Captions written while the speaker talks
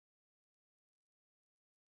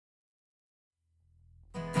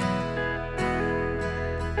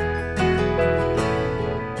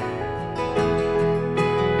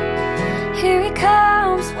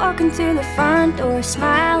walking through the front door,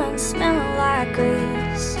 smiling, smelling like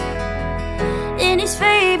grease, in his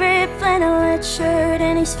favorite flannelette shirt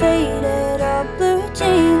and his faded up blue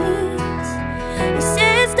jeans. He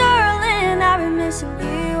says, darling, I've been missing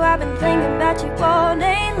you, I've been thinking about you all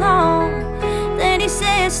day long. Then he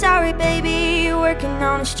says, sorry baby, you're working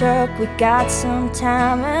on his truck, we got some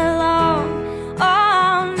time alone. Oh,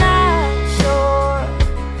 I'm not sure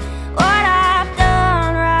what I've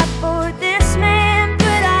done right for this man,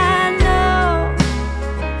 but I know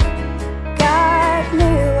God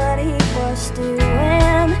knew what he was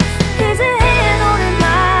doing. He's a hand holding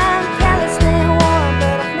mine, calloused and warm,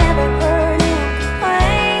 but I've never heard him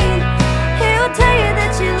complain. He'll tell you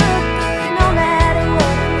that you look good no matter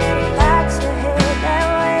what, and that he likes your hair that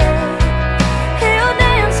way. He'll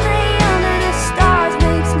dance me under the stars,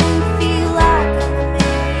 makes me feel like I'm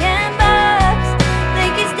 $1,000,000.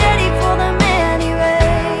 Think he's daddy for the man he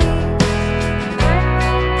raised,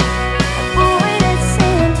 a boy that's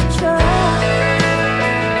sent to trust.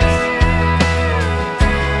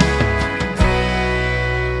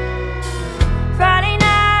 Friday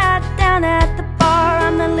night down at the bar,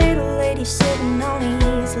 I'm the little lady sitting on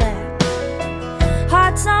his lap.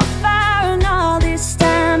 Heart's on fire and all this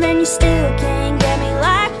time, and you still can't get me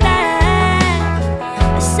like that.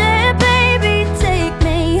 I said, baby, take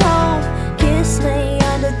me home, kiss me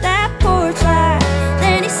under that porch light.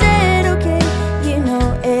 Then he said, okay, you know,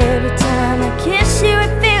 every time I kiss you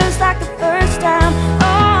it feels like the first time.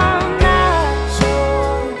 Oh, I'm not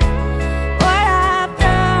sure what I've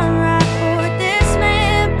done right for this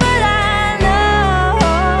man, but I know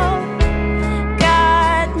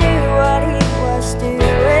God knew what he was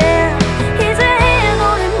doing. He's a hand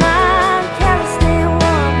holding mine, calloused and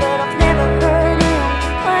warm, but I've never heard him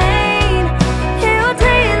complain. He'll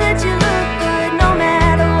tell you that you look good no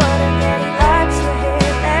matter what, and that he likes your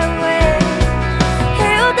hair that way.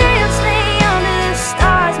 He'll dance me under the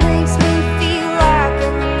stars, makes me feel like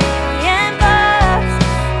I'm $1,000,000.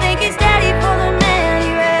 Think he's daddy for the man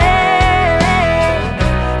he raised,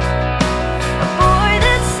 a boy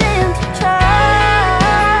that's sent to trust.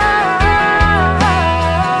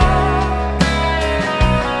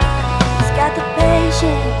 He's got the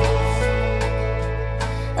patience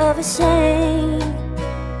of a saint,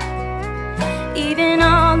 even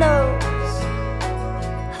on those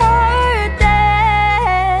hard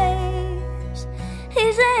days.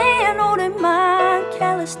 He's a hand holding mine,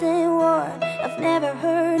 calloused and worn, I've never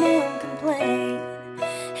heard him complain.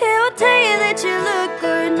 He'll tell you that you look